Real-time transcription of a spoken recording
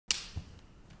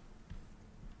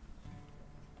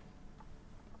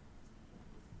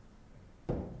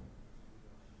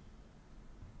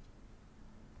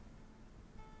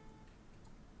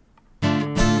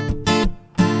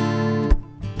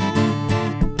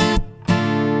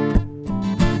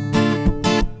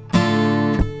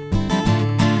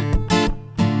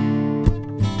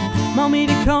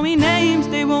call me names,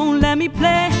 they won't let me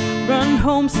play. Run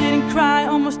home, sit and cry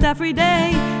almost every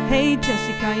day. Hey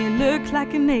Jessica, you look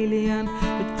like an alien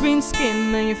with green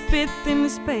skin and you fit in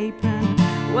this paper.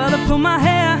 Well, I pulled my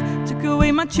hair, took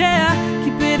away my chair,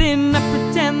 keep it in, I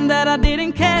pretend that I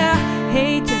didn't care.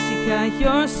 Hey Jessica,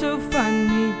 you're so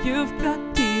funny, you've got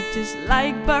teeth just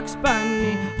like Bugs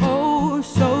Bunny. Oh,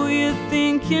 so you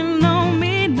think you know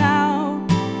me now?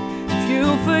 If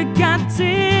you've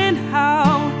forgotten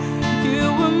how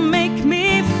you will make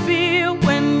me feel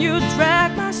when you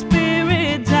drag my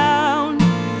spirit down.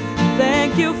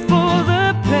 Thank you for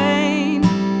the pain,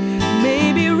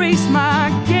 maybe raise my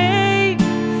game.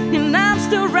 And I'm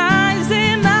still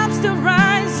rising, I'm still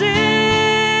rising.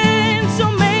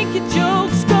 So make your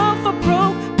jokes, go for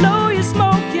broke, blow your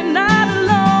smoke, you're not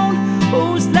alone.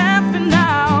 Who's laughing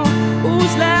now?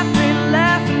 Who's laughing,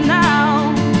 laughing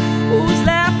now? Who's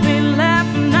laughing,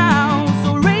 laughing now?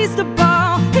 So raise the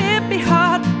ball, hit me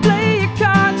hard, play your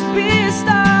cards, be a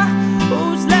star.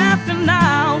 Who's laughing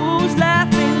now? Who's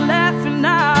laughing, laughing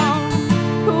now?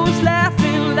 Who's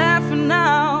laughing, laughing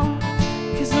now?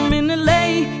 Cause I'm in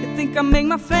LA, think I make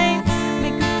my fame,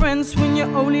 make good friends when you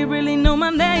only really know my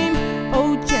name.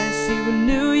 Oh Jessie, we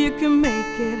knew you could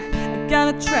make it. I got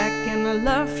a track and I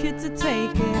love you to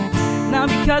take it. Now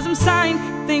because I'm signed,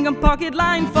 think I'm pocket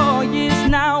line for years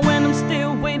now, and I'm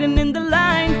still waiting in the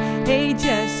line. Hey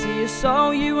Jessie, I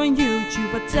saw you on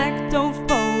YouTube, I tagged those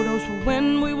photos from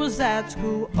when we was at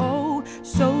school. Oh,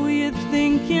 so you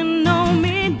think you know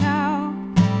me now?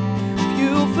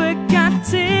 You've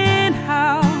forgotten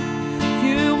how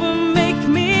you will make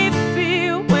me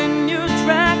feel when you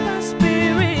drag my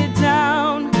spirit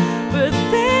down. But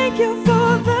thank you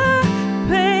for the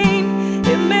pain,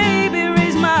 it maybe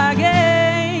raised my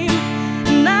game.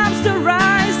 And I'm still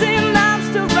rising, I'm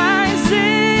still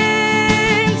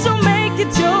rising. So make your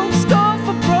jokes, go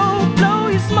for broke, blow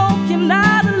your smoke, you're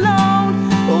not alone.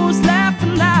 Who's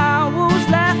laughing now? Who's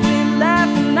laughing,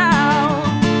 laughing now?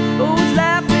 Who's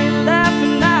laughing,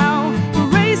 laughing now?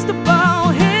 Raise the ball,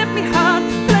 hit me hard,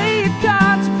 play your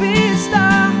cards, be a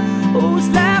star. Who's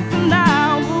laughing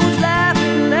now? Who's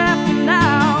laughing, laughing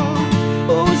now?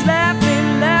 Who's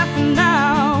laughing, laughing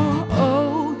now?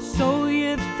 Oh, so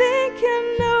you think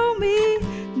you know me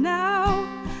now?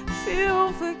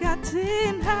 Feel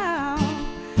forgotten how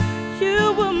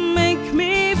you will make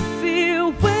me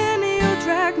feel when you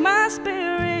drag my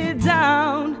spirit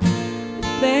down.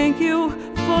 Thank you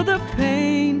for the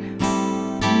pain,